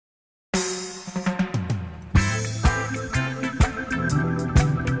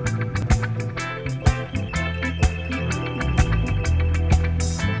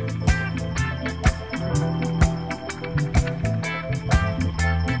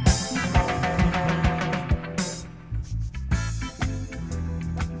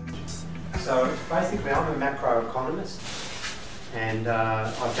So basically I'm a macroeconomist, and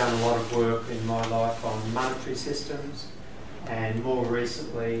I've done a lot of work in my life on monetary systems and more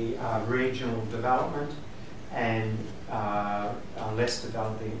recently regional development and less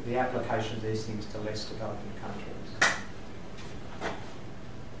developing, the application of these things to less developing countries.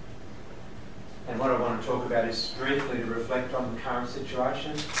 And what I want to talk about is briefly to reflect on the current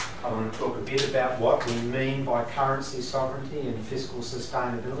situation. I want to talk a bit about what we mean by currency sovereignty and fiscal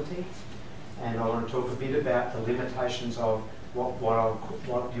sustainability. And I want to talk a bit about the limitations of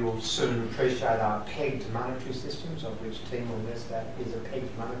what you'll soon appreciate are pegged monetary systems, of which Timor-Leste is a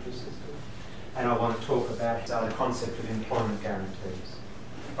pegged monetary system. And I want to talk about the concept of employment guarantees,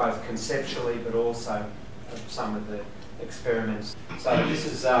 both conceptually but also some of the experiments. So this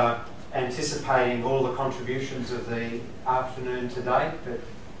is anticipating all the contributions of the afternoon to date, but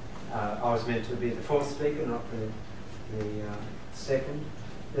I was meant to be the fourth speaker, not the second.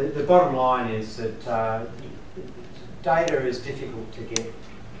 The bottom line is that data is difficult to get,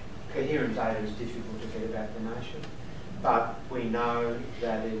 coherent data is difficult to get about the nation, but we know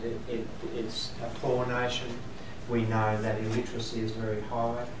that it's a poor nation, we know that illiteracy is very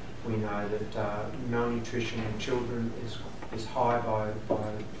high, we know that malnutrition in children is high by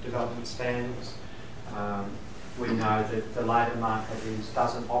development standards. We know that the labour market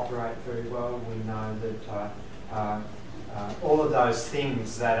doesn't operate very well. We know that all of those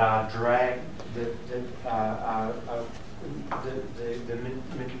things that are the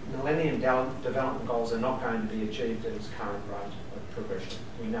Millennium Development Goals are not going to be achieved at its current rate of progression.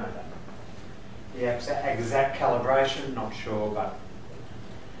 We know that. The exact calibration, not sure,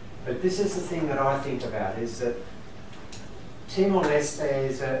 but this is the thing that I think about, is that Timor-Leste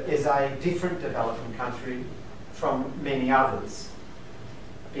is a different developing country from many others,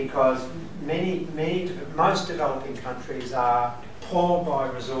 because most developing countries are poor by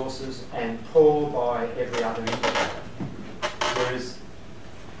resources and poor by every other indicator, whereas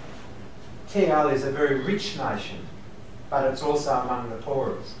TL is a very rich nation, but it's also among the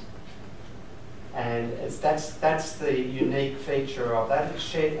poorest. And that's the unique feature of that.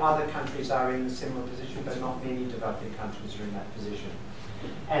 Other countries are in a similar position, but not many developing countries are in that position.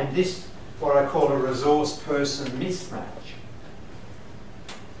 And this, what I call a resource-person mismatch,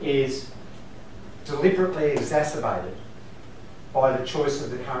 is deliberately exacerbated by the choice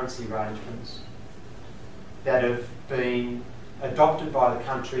of the currency arrangements that have been adopted by the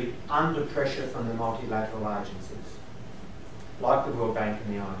country under pressure from the multilateral agencies, like the World Bank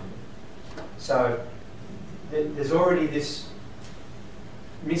and the IMF. So there's already this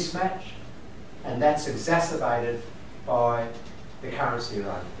mismatch, and that's exacerbated by the currency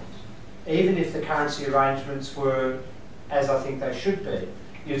arrangements. Even if the currency arrangements were as I think they should be,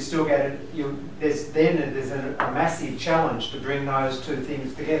 you'd still get there's a massive challenge to bring those two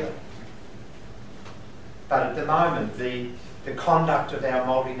things together. But at the moment, the conduct of our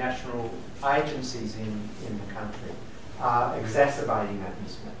multinational agencies in the country are exacerbating that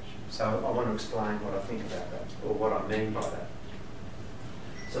mismatch. So I want to explain what I think about that, or what I mean by that.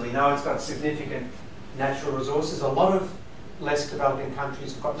 So we know it's got significant natural resources. A lot of less developing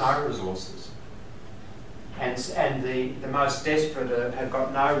countries have got no resources. And the most desperate have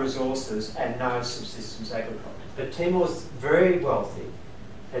got no resources and no subsistence agriculture. But Timor's very wealthy,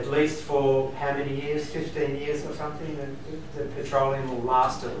 at least for how many years? 15 years or something? The petroleum will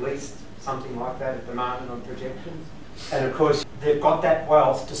last at least something like that at the moment on projections. And of course, they've got that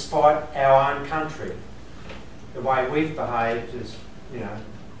wealth despite our own country. The way we've behaved is,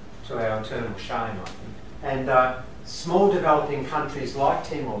 to our eternal shame, I think. And small developing countries like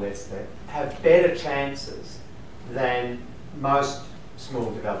Timor-Leste have better chances than most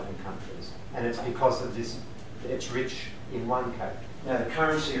small developing countries. And it's because of this, it's rich in one case. Now the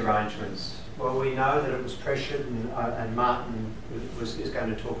currency arrangements, well, we know that it was pressured, and Martin is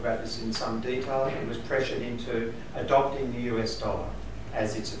going to talk about this in some detail. It was pressured into adopting the US dollar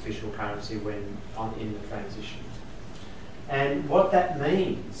as its official currency when in the transition. And what that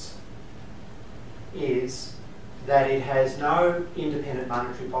means is that it has no independent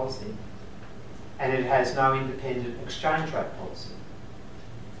monetary policy and it has no independent exchange rate policy.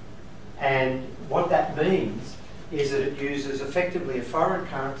 And what that means is that it uses effectively a foreign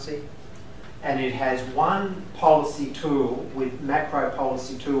currency, and it has one policy tool, with macro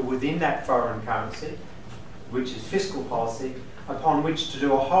policy tool within that foreign currency, which is fiscal policy, upon which to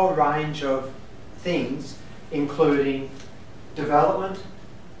do a whole range of things, including development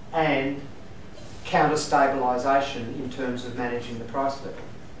and counter-stabilisation in terms of managing the price level.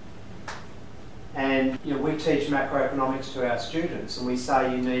 And we teach macroeconomics to our students, and we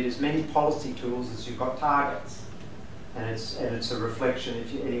say you need as many policy tools as you've got targets. And it's a reflection,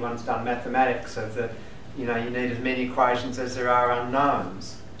 if anyone's done mathematics, of the, you need as many equations as there are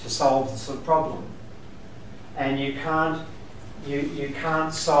unknowns to solve the sort of problem. And you can't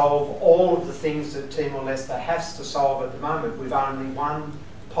solve all of the things that Timor-Leste has to solve at the moment with only one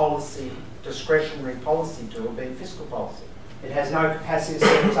policy, discretionary policy tool, being fiscal policy. It has no capacity to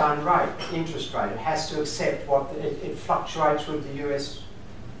set its own rate, interest rate. It has to accept what it fluctuates with the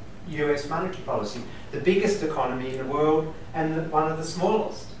US monetary policy. The biggest economy in the world and one of the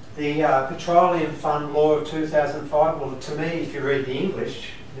smallest. The Petroleum Fund Law of 2005, well, to me, if you read the English,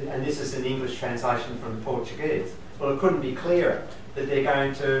 and this is an English translation from the Portuguese, well, it couldn't be clearer that they're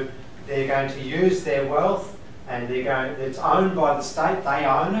going to use their wealth, and it's owned by the state, they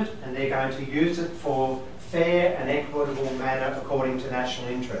own it, and they're going to use it for fair and equitable manner according to national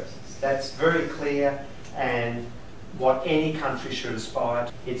interests. That's very clear, and what any country should aspire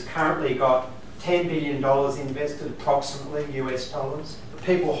to. It's currently got $10 billion invested, approximately, US dollars.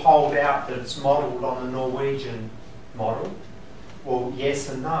 People hold out that it's modelled on the Norwegian model. Well, yes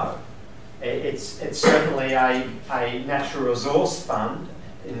and no. It's certainly a natural resource fund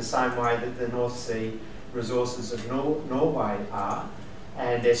in the same way that the North Sea resources of Norway are,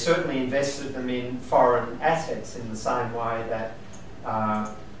 and they're certainly invested them in foreign assets in the same way that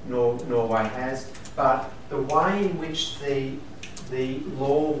Norway has. But the way in which the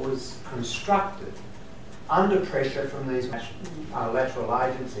law was constructed under pressure from these lateral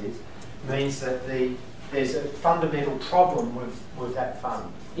agencies means that there's a fundamental problem with that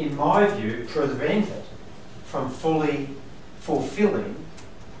fund. In my view, prevent it from fully fulfilling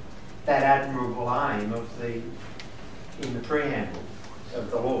that admirable aim in the preamble of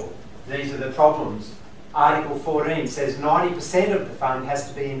the law. These are the problems. Article 14 says 90% of the fund has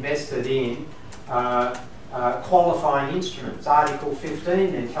to be invested in qualifying instruments. Article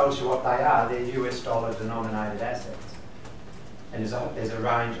 15 then tells you what they are. They're US dollar denominated assets. And there's a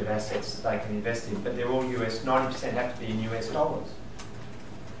range of assets that they can invest in, but they're all 90% have to be in US dollars.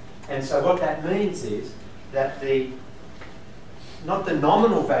 And so what that means is that not the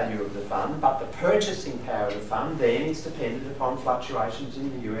nominal value of the fund, but the purchasing power of the fund then is dependent upon fluctuations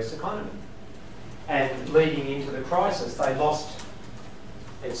in the US economy. And leading into the crisis, they lost,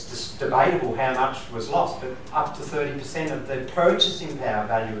 it's just debatable how much was lost, but up to 30% of the purchasing power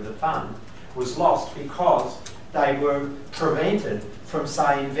value of the fund was lost because they were prevented from,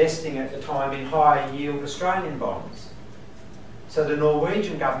 say, investing at the time in high yield Australian bonds. So the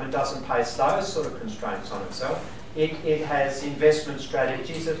Norwegian government doesn't place those sort of constraints on itself. It has investment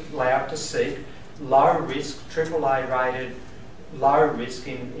strategies that allow it to seek low risk, AAA rated, low risk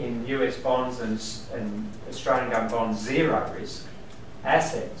in US bonds and Australian government bonds, zero risk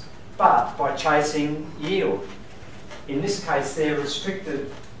assets, but by chasing yield. In this case, they're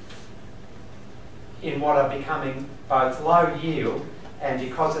restricted in what are becoming both low yield and,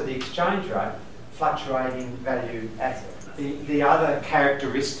 because of the exchange rate, fluctuating value assets. The other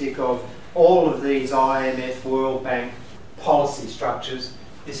characteristic of all of these IMF, World Bank policy structures,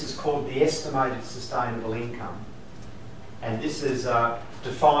 this is called the estimated sustainable income. And this is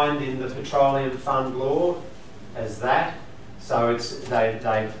defined in the Petroleum Fund Law as that. So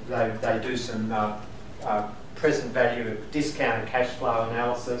they do some present value discounted cash flow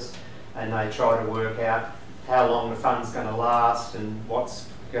analysis, and they try to work out how long the fund's going to last and what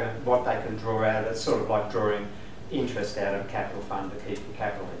they can draw out of it. It's sort of like drawing interest out of a capital fund to keep the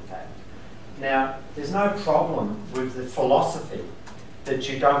capital intact. Now, there's no problem with the philosophy that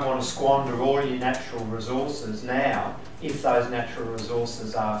you don't want to squander all your natural resources now if those natural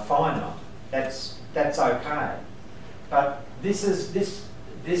resources are finite. That's okay. But this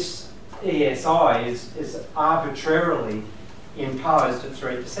ESI is arbitrarily imposed at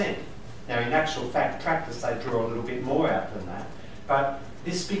 3%. Now, in actual fact, practice, they draw a little bit more out than that. But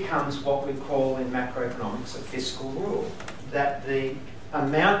this becomes what we call in macroeconomics a fiscal rule, that the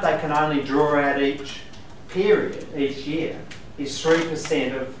amount they can only draw out each period, each year, is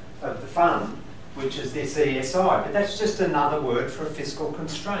 3% of the fund, which is this ESI. But that's just another word for a fiscal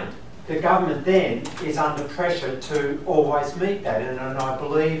constraint. The government then is under pressure to always meet that, and I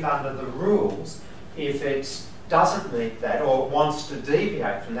believe under the rules, if it doesn't meet that or wants to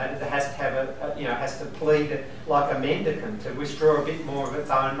deviate from that, it has to have has to plead like a mendicant to withdraw a bit more of its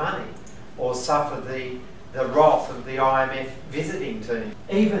own money or suffer the wrath of the IMF visiting team.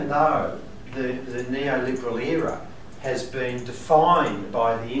 Even though the neoliberal era has been defined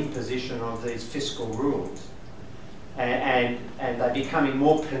by the imposition of these fiscal rules, and they're becoming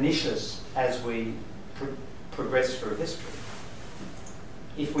more pernicious as we progress through history.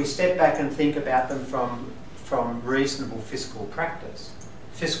 If we step back and think about them from reasonable fiscal practice,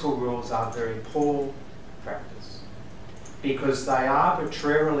 fiscal rules are very poor practice. because they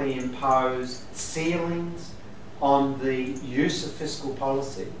arbitrarily impose ceilings on the use of fiscal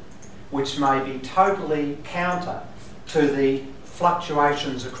policy, which may be totally counter to the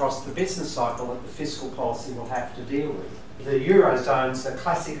fluctuations across the business cycle that the fiscal policy will have to deal with. The Eurozone's a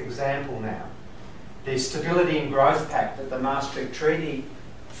classic example now. The Stability and Growth Pact that the Maastricht Treaty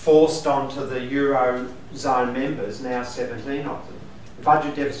forced onto the Eurozone members, now 17 of them, the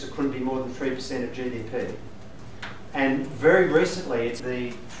budget deficit couldn't be more than 3% of GDP. And very recently, it's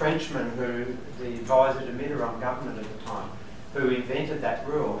the Frenchman who, the advisor to Mitterrand government at the time, who invented that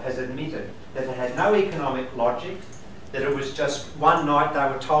rule, has admitted that it had no economic logic, that it was just one night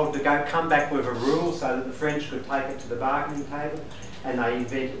they were told to come back with a rule so that the French could take it to the bargaining table, and they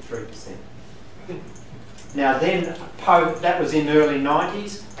invented 3%. Now then, that was in the early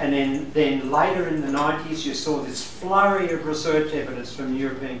 90s, and then later in the 90s you saw this flurry of research evidence from the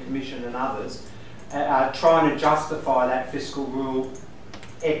European Commission and others trying to justify that fiscal rule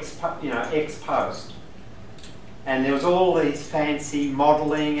ex post. And there was all these fancy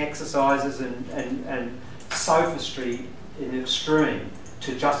modelling exercises and sophistry in the extreme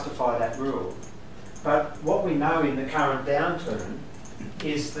to justify that rule. But what we know in the current downturn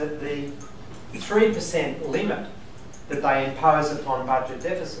is that the 3% limit that they impose upon budget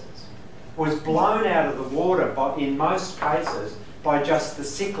deficits was blown out of the water in most cases by just the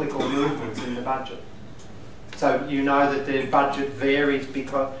cyclical movements in the budget. So you know that the budget varies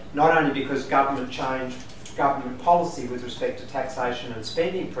because not only because government changed government policy with respect to taxation and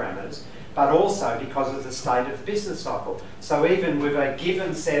spending parameters, but also because of the state of the business cycle. So even with a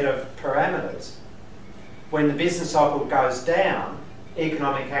given set of parameters, when the business cycle goes down,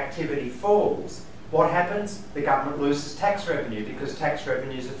 economic activity falls, what happens? The government loses tax revenue because tax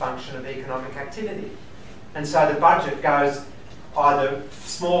revenue is a function of economic activity. And so the budget goes either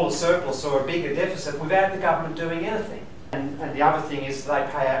smaller surplus or a bigger deficit without the government doing anything. And the other thing is they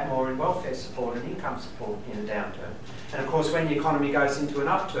pay out more in welfare support and income support in a downturn. And of course when the economy goes into an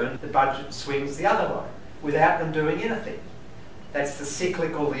upturn, the budget swings the other way without them doing anything. That's the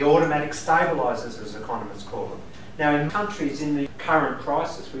cyclical, the automatic stabilisers as economists call them. Now in countries in the current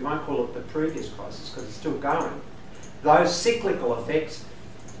crisis, we won't call it the previous crisis because it's still going, those cyclical effects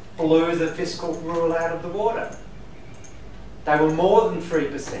blew the fiscal rule out of the water. They were more than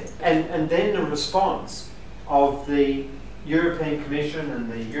 3%. And then the response of the European Commission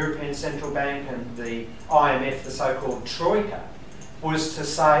and the European Central Bank and the IMF, the so-called Troika, was to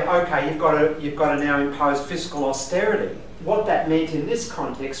say, okay, you've got to now impose fiscal austerity. What that meant in this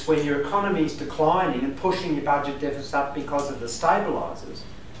context, when your economy is declining and pushing your budget deficit up because of the stabilisers,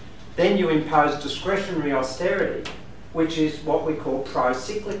 then you impose discretionary austerity, which is what we call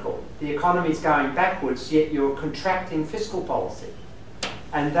pro-cyclical. The economy is going backwards, yet you're contracting fiscal policy.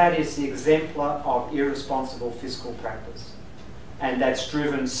 And that is the exemplar of irresponsible fiscal practice. And that's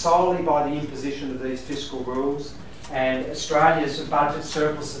driven solely by the imposition of these fiscal rules. And Australia's budget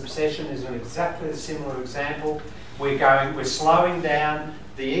surplus obsession is an exactly similar example. We're slowing down.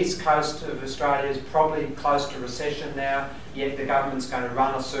 The east coast of Australia is probably close to recession now, yet the government's going to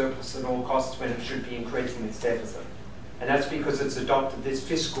run a surplus at all costs when it should be increasing its deficit. And that's because it's adopted this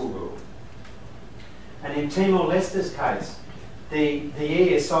fiscal rule. And in Timor-Leste's case, the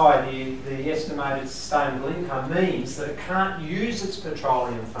ESI, the Estimated Sustainable Income, means that it can't use its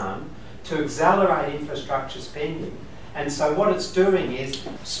petroleum fund to accelerate infrastructure spending. And so what it's doing is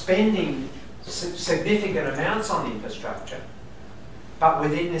spending significant amounts on infrastructure, but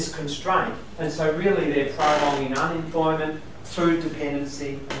within this constraint. And so really they're prolonging unemployment, food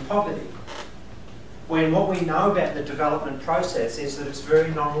dependency and poverty. When what we know about the development process is that it's very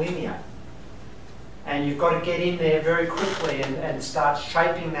non-linear. And you've got to get in there very quickly and start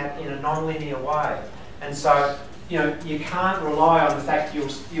shaping that in a non-linear way. And so, you know, you can't rely on the fact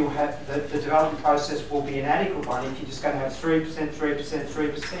you'll have the development process will be an adequate one if you're just going to have 3%, 3%,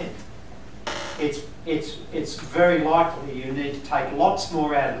 3%. It's very likely you need to take lots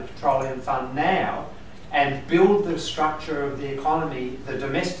more out of the petroleum fund now and build the structure of the economy, the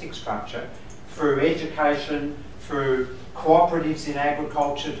domestic structure, through education, through cooperatives in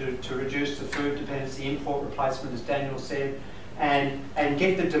agriculture to reduce the food dependency, import replacement, as Daniel said, and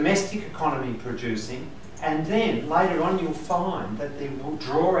get the domestic economy producing. And then later on you'll find that the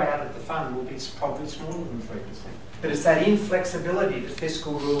draw out of the fund will be probably smaller than 3%. But it's that inflexibility that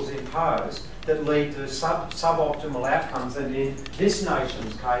fiscal rules impose that lead to suboptimal outcomes, and in this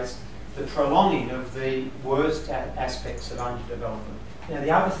nation's case, the prolonging of the worst aspects of underdevelopment. Now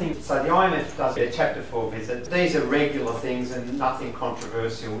the other thing, so the IMF does a Chapter 4 visit. These are regular things and nothing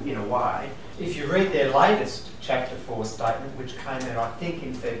controversial in a way. If you read their latest Chapter 4 statement, which came out I think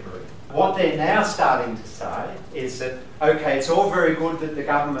in February, what they're now starting to say is that, okay, it's all very good that the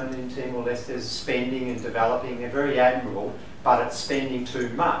government in Timor-Leste is spending and developing, they're very admirable, but it's spending too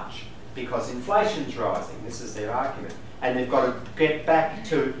much because inflation's rising. This is their argument. And they've got to get back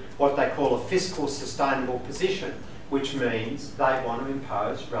to what they call a fiscal sustainable position, which means they want to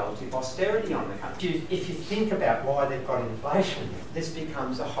impose relative austerity on the country. If you think about why they've got inflation, this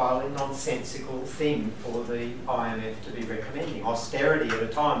becomes a highly nonsensical thing for the IMF to be recommending. Austerity at a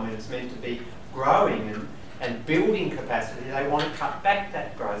time when it's meant to be growing and building capacity, they want to cut back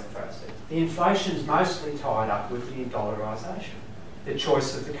that growth process. The inflation's mostly tied up with the dollarisation, the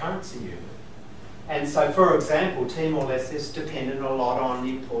choice of the currency unit. And so, for example, Timor-Leste is dependent a lot on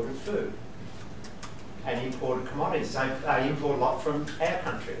imported food and imported commodities. They import a lot from our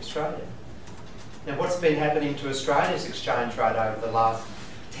country, Australia. Now, what's been happening to Australia's exchange rate over the last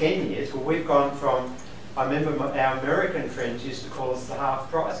 10 years? Well, we've gone from, I remember our American friends used to call us the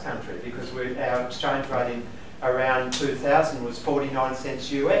half-price country because our exchange rate in around 2000 was 49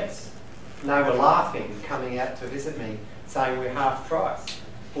 cents US. And they were laughing, coming out to visit me, saying we're half-price.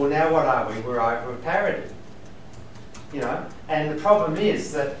 Well, now what are we? We're over parity. You know, and the problem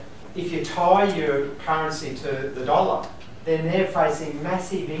is that if you tie your currency to the dollar, then they're facing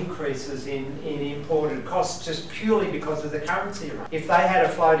massive increases in imported costs just purely because of the currency rate. If they had a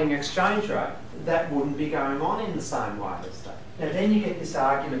floating exchange rate, that wouldn't be going on in the same way as that. Now then you get this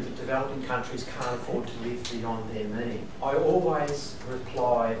argument that developing countries can't afford to live beyond their means. I always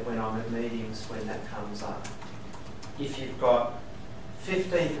reply when I'm at meetings when that comes up. If you've got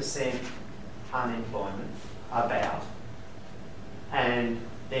 15% unemployment, about, and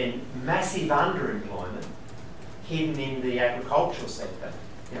then massive underemployment hidden in the agricultural sector,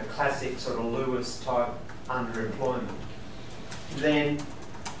 you know, classic sort of Lewis type underemployment, then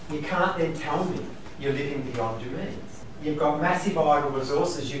you can't then tell me you're living beyond your means. You've got massive idle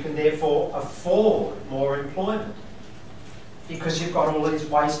resources, you can therefore afford more employment because you've got all these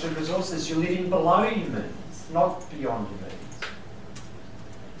wasted resources. You're living below your means, not beyond your means.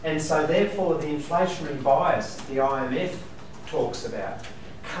 And so therefore the inflationary bias the IMF talks about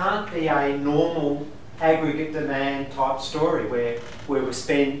can't be a normal aggregate demand type story where we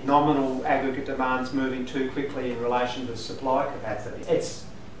spend nominal aggregate demands moving too quickly in relation to supply capacity. It's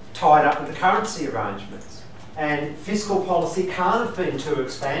tied up with the currency arrangements. And fiscal policy can't have been too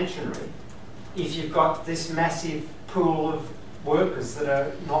expansionary if you've got this massive pool of workers that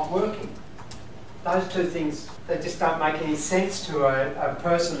are not working. Those two things, they just don't make any sense to a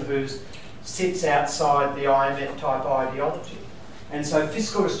person who sits outside the IMF type ideology. And so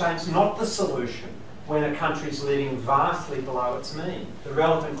fiscal restraint's not the solution when a country's living vastly below its means. The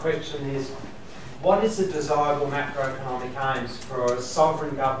relevant question is, what is the desirable macroeconomic aims for a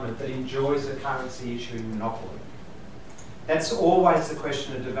sovereign government that enjoys a currency issuing monopoly? That's always the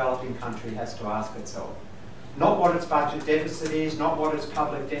question a developing country has to ask itself. Not what its budget deficit is, not what its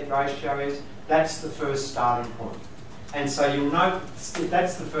public debt ratio is. That's the first starting point. And so you'll note if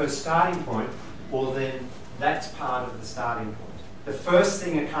that's the first starting point, well then that's part of the starting point. The first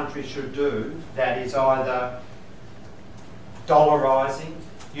thing a country should do that is either dollarising,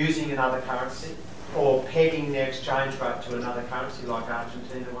 using another currency, or pegging their exchange rate to another currency like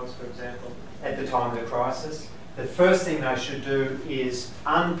Argentina was, for example, at the time of the crisis. The first thing they should do is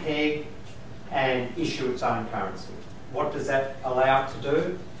unpeg and issue its own currency. What does that allow it to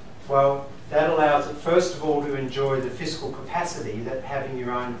do? Well, that allows it first of all to enjoy the fiscal capacity that having your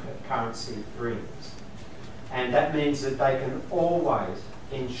own currency brings. And that means that they can always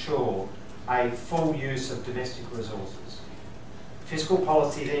ensure a full use of domestic resources. Fiscal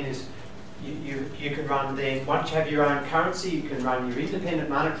policy then is, you can run then, once you have your own currency, you can run your independent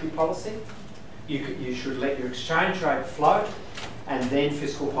monetary policy, you should let your exchange rate float, and then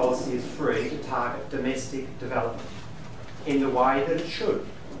fiscal policy is free to target domestic development in the way that it should.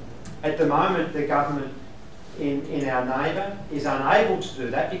 At the moment, the government in our neighbour is unable to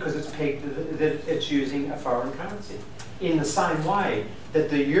do that because it's pegged that it's using a foreign currency. In the same way that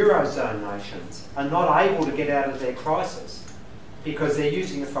the Eurozone nations are not able to get out of their crisis because they're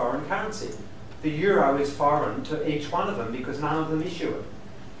using a foreign currency. The euro is foreign to each one of them because none of them issue it.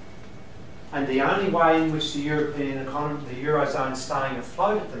 And the only way in which the European economy, the Eurozone is staying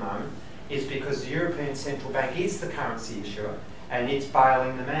afloat at the moment is because the European Central Bank is the currency issuer and it's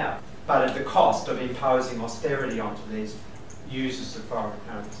bailing them out, but at the cost of imposing austerity onto these users of foreign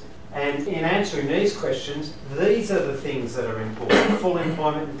currency. And in answering these questions, these are the things that are important: full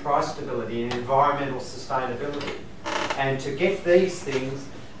employment and price stability and environmental sustainability. And to get these things,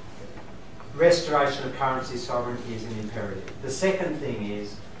 restoration of currency sovereignty is an imperative. The second thing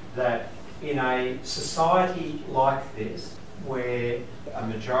is that in a society like this, where a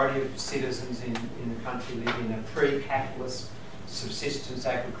majority of citizens in the country live in a pre-capitalist subsistence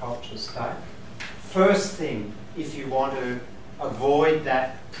agricultural state, first thing, if you want to avoid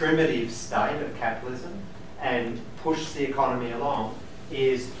that primitive state of capitalism and push the economy along,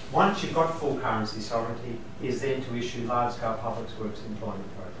 is once you've got full currency sovereignty, is then to issue large-scale public works employment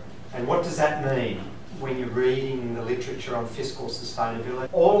programs. And what does that mean when you're reading the literature on fiscal sustainability?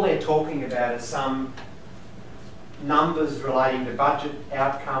 All they're talking about is some numbers relating to budget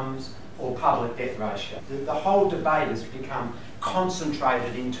outcomes or public debt ratio. The whole debate has become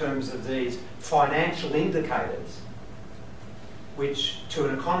concentrated in terms of these financial indicators, which to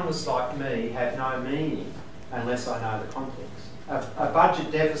an economist like me have no meaning unless I know the context. A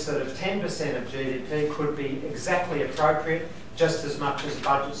budget deficit of 10% of GDP could be exactly appropriate, just as much as a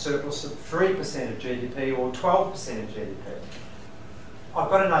budget surplus of 3% of GDP or 12% of GDP. I've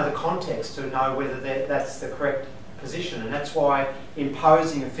got to know the context to know whether that's the correct position, and that's why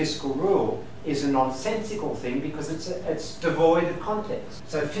imposing a fiscal rule is a nonsensical thing, because it's devoid of context.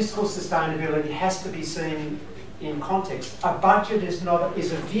 So fiscal sustainability has to be seen in context. A budget is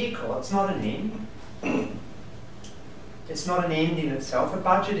a vehicle, it's not an end. It's not an end in itself. A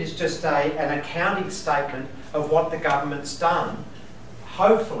budget is just an accounting statement of what the government's done,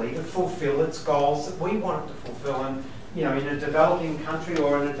 hopefully to fulfil its goals that we want it to fulfil. And in a developing country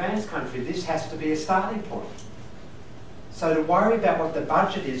or an advanced country, this has to be a starting point. So to worry about what the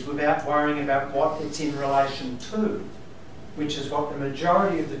budget is without worrying about what it's in relation to, which is what the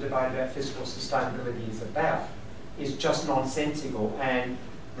majority of the debate about fiscal sustainability is about, is just nonsensical and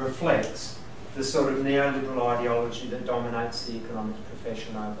reflects the sort of neoliberal ideology that dominates the economics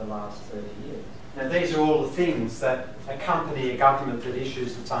profession over the last 30 years. Now, these are all the things that accompany a government that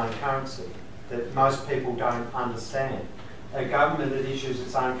issues its own currency that most people don't understand. A government that issues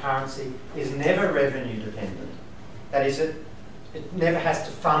its own currency is never revenue dependent. That is, it never has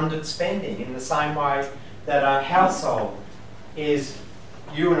to fund its spending in the same way that a household is,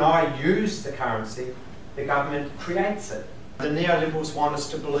 you and I use the currency, the government creates it. The neoliberals want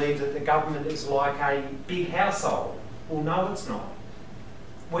us to believe that the government is like a big household. Well, no, it's not.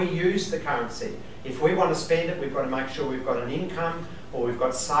 We use the currency. If we want to spend it, we've got to make sure we've got an income, or we've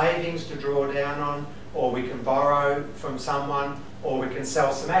got savings to draw down on, or we can borrow from someone, or we can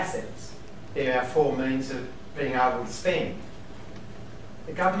sell some assets. They're our four means of being able to spend.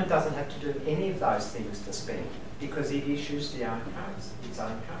 The government doesn't have to do any of those things to spend, because it issues its own currency.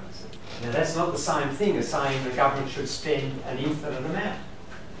 Now, that's not the same thing as saying the government should spend an infinite amount.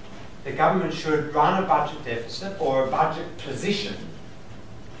 The government should run a budget deficit or a budget position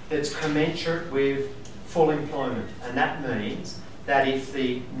that's commensurate with full employment. And that means that if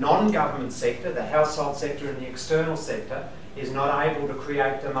the non-government sector, the household sector and the external sector, is not able to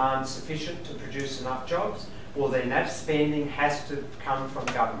create demand sufficient to produce enough jobs, well, then that spending has to come from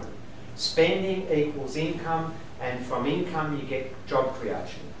government. Spending equals income, and from income you get job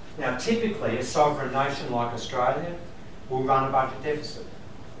creation. Now, typically a sovereign nation like Australia will run a budget deficit,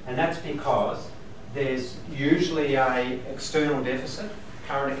 and that's because there's usually an external deficit,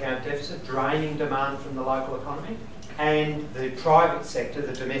 current account deficit, draining demand from the local economy, and the private sector,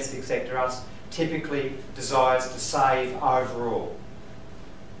 the domestic sector, us, typically desires to save overall.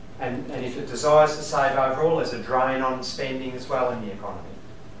 And if it desires to save overall, there's a drain on spending as well in the economy.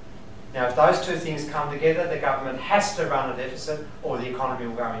 Now, if those two things come together, the government has to run a deficit or the economy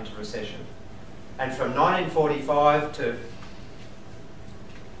will go into recession. And from 1945 to,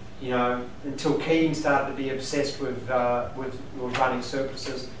 until Keating started to be obsessed with running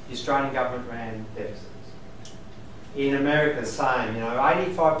surpluses, the Australian government ran deficits. In America, same.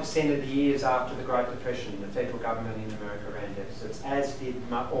 85% of the years after the Great Depression, the federal government in America ran deficits, as did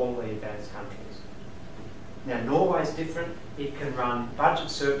all the advanced countries. Now, Norway's different. It can run budget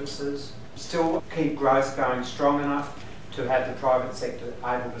surpluses, still keep growth going strong enough to have the private sector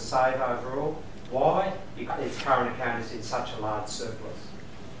able to save overall. Why? Because its current account is in such a large surplus.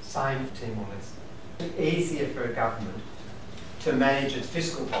 Same for Timor-Leste. It's easier for a government to manage its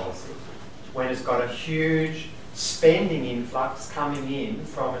fiscal policy when it's got a huge spending influx coming in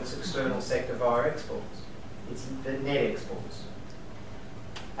from its external sector via exports. It's the net exports.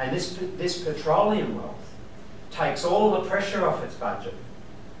 And this petroleum wealth takes all the pressure off its budget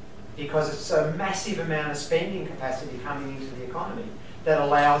because it's a massive amount of spending capacity coming into the economy that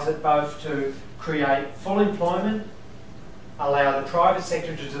allows it both to create full employment, allow the private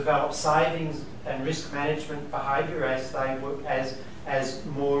sector to develop savings and risk management behaviour as as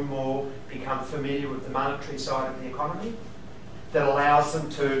more and more become familiar with the monetary side of the economy, that allows them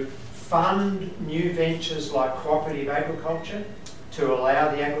to fund new ventures like cooperative agriculture, to allow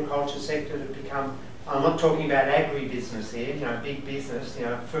the agriculture sector to become, I'm not talking about agribusiness here, big business,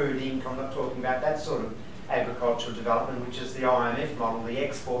 food, Inc. I'm not talking about that sort of agricultural development, which is the IMF model, the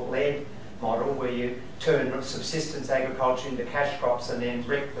export-led model, where you turn subsistence agriculture into cash crops and then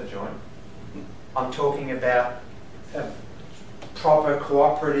wreck the joint. I'm talking about proper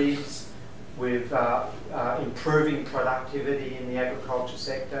cooperatives with improving productivity in the agriculture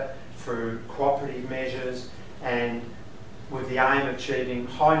sector through cooperative measures and with the aim of achieving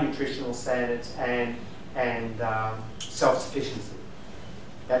high nutritional standards and self-sufficiency.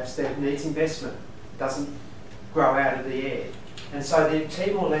 That needs investment. It doesn't grow out of the air. And so the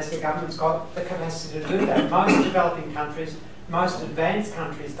Timor-Leste government's got the capacity to do that. Most developing countries, most advanced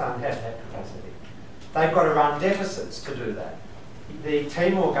countries don't have that capacity. They've got to run deficits to do that. The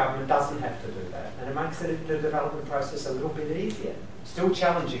Timor government doesn't have to do that, and it makes the development process a little bit easier. Still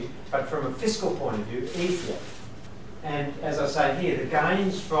challenging, but from a fiscal point of view, easier. And as I say here, the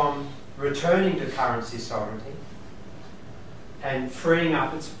gains from returning to currency sovereignty and freeing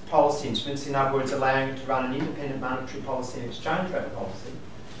up its policy instruments, in other words, allowing it to run an independent monetary policy and exchange rate policy,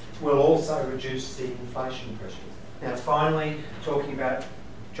 will also reduce the inflation pressures. Now finally, talking about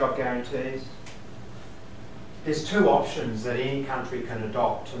job guarantees, there's two options that any country can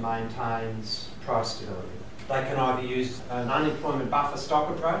adopt to maintain price stability. They can either use an unemployment buffer stock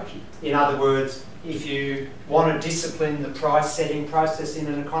approach. In other words, if you want to discipline the price setting process in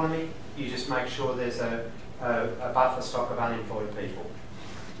an economy, you just make sure there's a buffer stock of unemployed people.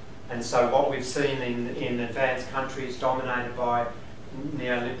 And so what we've seen in advanced countries dominated by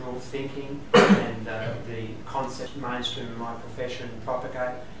neoliberal thinking and the concept mainstream in my profession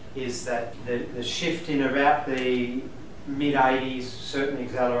propagate is that the shift in about the mid-80s, certainly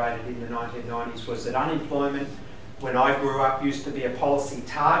accelerated in the 1990s, was that unemployment, when I grew up, used to be a policy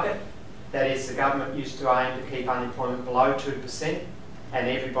target. That is, the government used to aim to keep unemployment below 2% and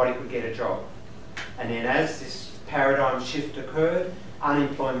everybody could get a job. And then as this paradigm shift occurred,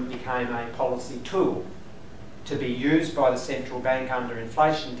 unemployment became a policy tool to be used by the central bank under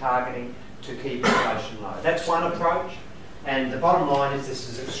inflation targeting to keep inflation low. That's one approach. And the bottom line is this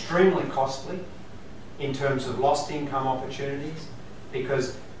is extremely costly in terms of lost income opportunities,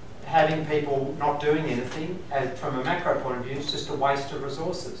 because having people not doing anything, from a macro point of view, is just a waste of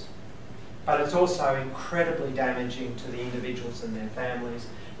resources. But it's also incredibly damaging to the individuals and their families.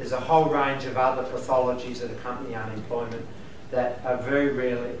 There's a whole range of other pathologies that accompany unemployment that are very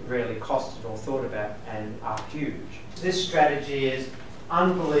rarely costed or thought about and are huge. This strategy is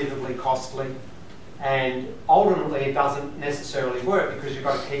unbelievably costly, and ultimately it doesn't necessarily work because you've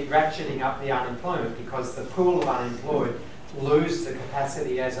got to keep ratcheting up the unemployment, because the pool of unemployed lose the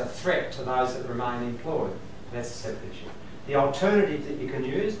capacity as a threat to those that remain employed. That's a separate issue. The alternative that you can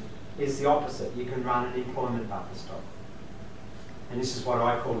use is the opposite. You can run an employment buffer stock. And this is what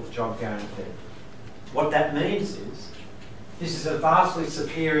I call the job guarantee. What that means is this is a vastly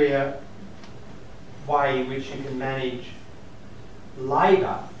superior way in which you can manage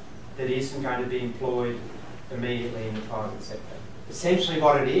labour that isn't going to be employed immediately in the private sector. Essentially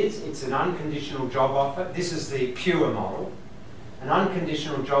what it is, it's an unconditional job offer. This is the pure model. An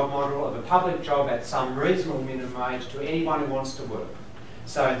unconditional job model of a public job at some reasonable minimum wage to anyone who wants to work.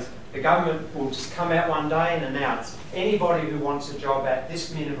 So the government will just come out one day and announce anybody who wants a job at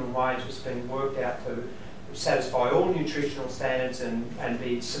this minimum wage has been worked out to satisfy all nutritional standards and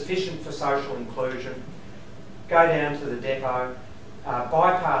be sufficient for social inclusion, go down to the depot,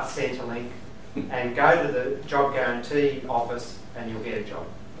 bypass Centrelink and go to the job guarantee office and you'll get a job.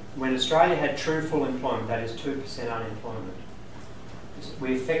 When Australia had true full employment, that is 2% unemployment,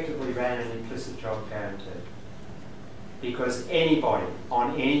 we effectively ran an implicit job guarantee, because anybody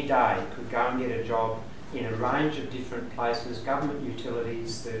on any day could go and get a job in a range of different places, government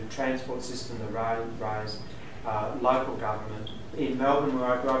utilities, the transport system, the railways, local government. In Melbourne, where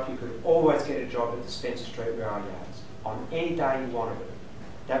I grew up, you could always get a job at the Spencer Street rail yards on any day you wanted it.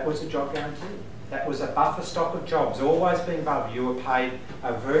 That was a job guarantee. That was a buffer stock of jobs, always being above. You were paid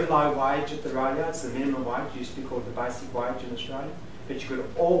a very low wage at the rail yards. The minimum wage used to be called the basic wage in Australia, but you could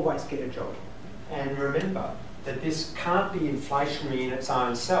always get a job. And remember that this can't be inflationary in its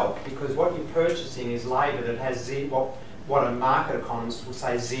own self, because what you're purchasing is labour that has what a market economist will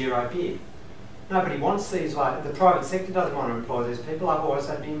say zero bid. Nobody wants these labour. The private sector doesn't want to employ these people, otherwise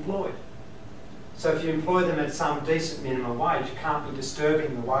they'd be employed. So if you employ them at some decent minimum wage, you can't be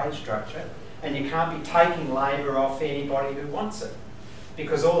disturbing the wage structure, and you can't be taking labour off anybody who wants it.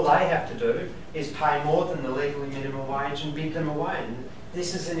 because all they have to do is pay more than the legally minimum wage and bid them away. And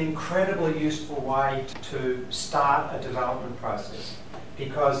this is an incredibly useful way to start a development process,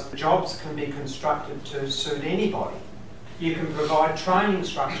 because jobs can be constructed to suit anybody. You can provide training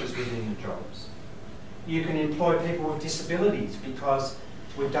structures within the jobs. You can employ people with disabilities, because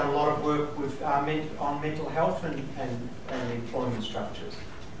we've done a lot of work with, on mental health and employment structures.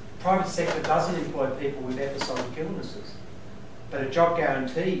 Private sector doesn't employ people with episodic illnesses, but a job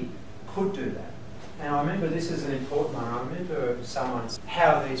guarantee could do that. And I remember, this is an important one, I remember someone's,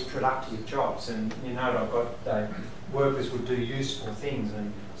 how are these productive jobs? And you know, I've got workers would do useful things,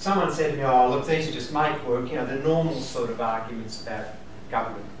 and someone said to me, oh look, these are just make work, you know, the normal sort of arguments about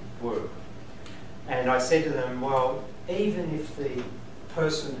government work. And I said to them, well, even if the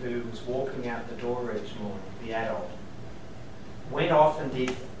person who was walking out the door each morning, the adult, went off and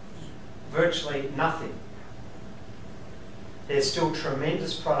did virtually nothing, there's still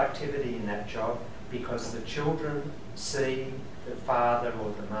tremendous productivity in that job, because the children see the father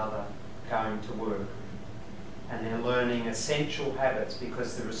or the mother going to work, and they're learning essential habits,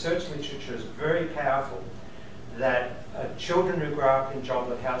 because the research literature is very powerful that children who grow up in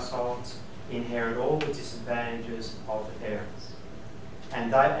jobless households inherit all the disadvantages of the parents.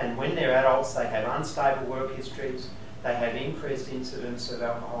 And when they're adults, they have unstable work histories, they have increased incidence of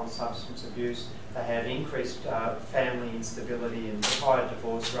alcohol and substance abuse, they have increased family instability and higher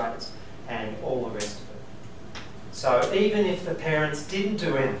divorce rates, and all the rest of it. So even if the parents didn't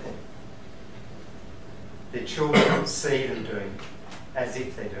do anything, the children see them doing as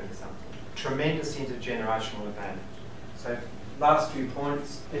if they're doing something. Tremendous intergenerational advantage. So last few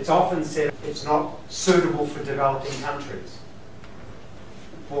points. It's often said it's not suitable for developing countries.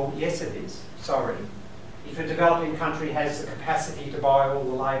 Well, yes it is, sorry. If a developing country has the capacity to buy all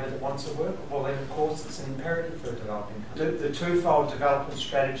the labour that wants to work, well then of course it's an imperative for a developing country. The twofold development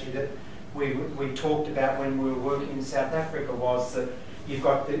strategy that we talked about when we were working in South Africa was that you've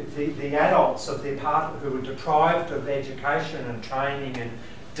got the adults of the apartheid who were deprived of education and training and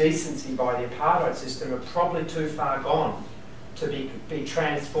decency by the apartheid system are probably too far gone to be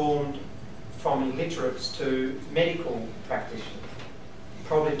transformed from illiterates to medical practitioners.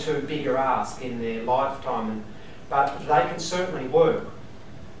 Probably too big a ask in their lifetime, but they can certainly work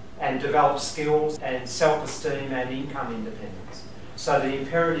and develop skills and self-esteem and income independence. So the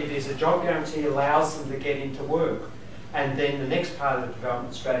imperative is a job guarantee allows them to get into work, and then the next part of the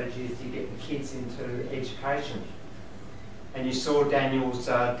development strategy is to get the kids into education. And you saw Daniel's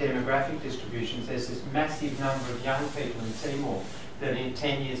demographic distributions. There's this massive number of young people in Timor that in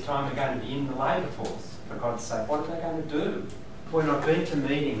 10 years' time are going to be in the labour force, for God's sake. What are they going to do? When I've been to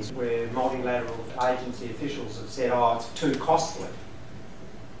meetings where multilateral agency officials have said, oh, it's too costly,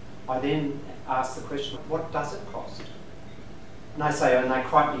 I then ask the question, what does it cost? And they say, and they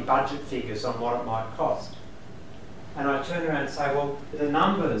quote me budget figures on what it might cost. And I turn around and say, well, the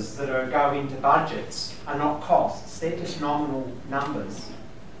numbers that go into budgets are not costs, they're just nominal numbers.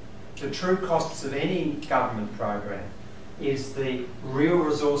 The true costs of any government program is the real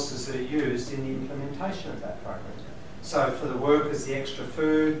resources that are used in the implementation of that program. So for the workers, the extra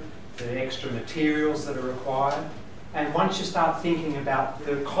food, the extra materials that are required. And once you start thinking about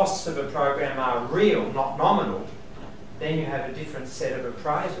the costs of a program are real, not nominal, then you have a different set of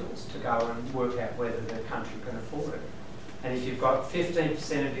appraisals to go and work out whether the country can afford it. And if you've got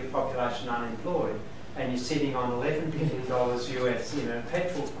 15% of your population unemployed and you're sitting on $11 billion US in a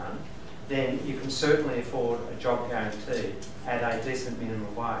petrol fund, then you can certainly afford a job guarantee at a decent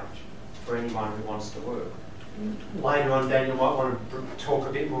minimum wage for anyone who wants to work. Later on, Daniel might want to talk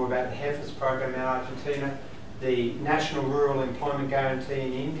a bit more about the HEFAS program in Argentina. The National Rural Employment Guarantee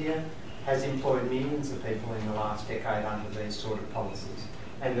in India has employed millions of people in the last decade under these sort of policies.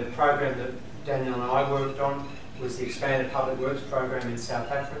 And the program that Daniel and I worked on was the Expanded Public Works program in South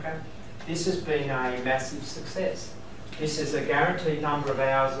Africa. This has been a massive success. This is a guaranteed number of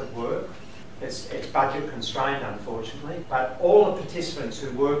hours of work. It's budget constrained, unfortunately, but all the participants who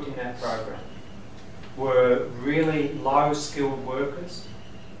worked in that program were really low-skilled workers,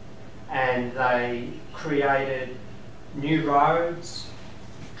 and they created new roads,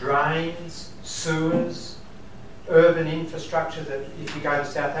 drains, sewers, urban infrastructure that if you go to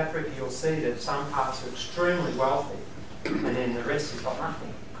South Africa you'll see that some parts are extremely wealthy and then the rest has got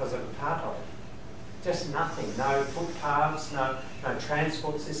nothing because of apartheid. Just nothing, no footpaths, no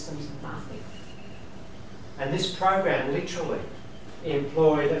transport systems, nothing. And this program literally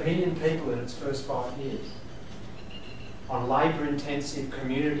employed 1 million people in its first 5 years on labour-intensive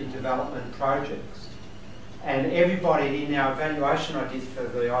community development projects. And everybody, in our evaluation I did for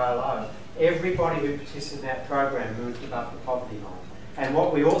the ILO, everybody who participated in that program moved above the poverty line. And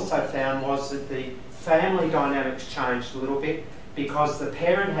what we also found was that the family dynamics changed a little bit because the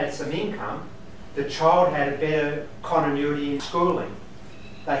parent had some income, the child had a better continuity in schooling.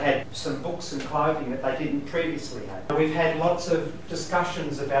 They had some books and clothing that they didn't previously have. We've had lots of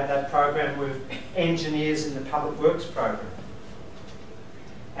discussions about that program with engineers in the public works program.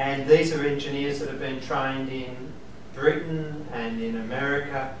 And these are engineers that have been trained in Britain and in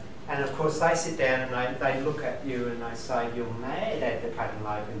America. And of course they sit down and they look at you and they say, you're mad advocating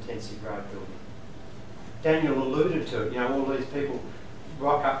labour-intensive road building. Daniel alluded to it, you know, all these people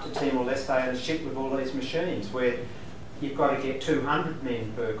rock up to Timor-Leste and ship with all these machines where you've got to get 200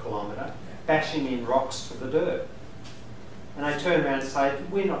 men per kilometre bashing in rocks to the dirt. And they turn around and say,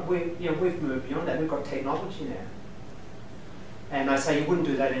 we've moved beyond that, we've got technology now. And they say, you wouldn't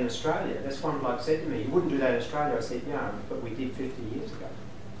do that in Australia. That's one bloke said to me, you wouldn't do that in Australia. I said, yeah, but we did 50 years ago.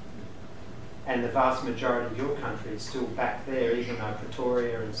 And the vast majority of your country is still back there, even though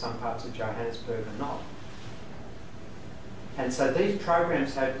Pretoria and some parts of Johannesburg are not. And so these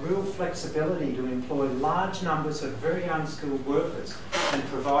programs had real flexibility to employ large numbers of very unskilled workers and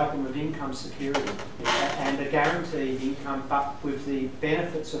provide them with income security and a guaranteed income, but with the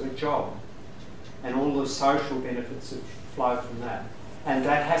benefits of a job and all the social benefits that flow from that. And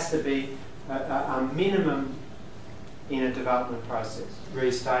that has to be a minimum in a development process.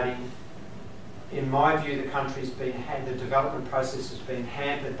 Restating, in my view, the the development process has been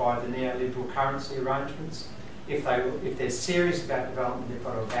hampered by the neoliberal currency arrangements. If they're serious about development, they've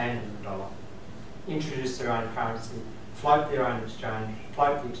got to abandon the dollar, introduce their own currency, float their own exchange,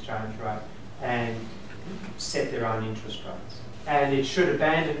 float the exchange rate, and set their own interest rates. And it should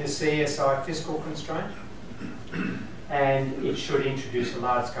abandon the CSI fiscal constraint, and it should introduce a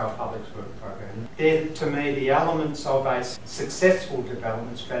large-scale public works program. They're, to me, the elements of a successful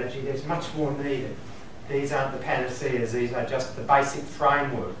development strategy. There's much more needed. These aren't the panaceas, these are just the basic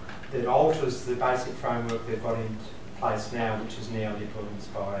framework that alters the basic framework they've got in place now, which is neoliberal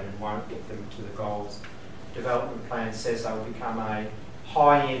inspired and won't get them to the goals. Development plan says they will become a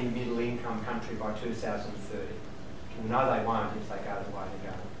high-end middle-income country by 2030. Well, no, they won't if they go the way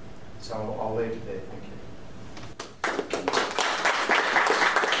they're going. So I'll leave it there. Thank you.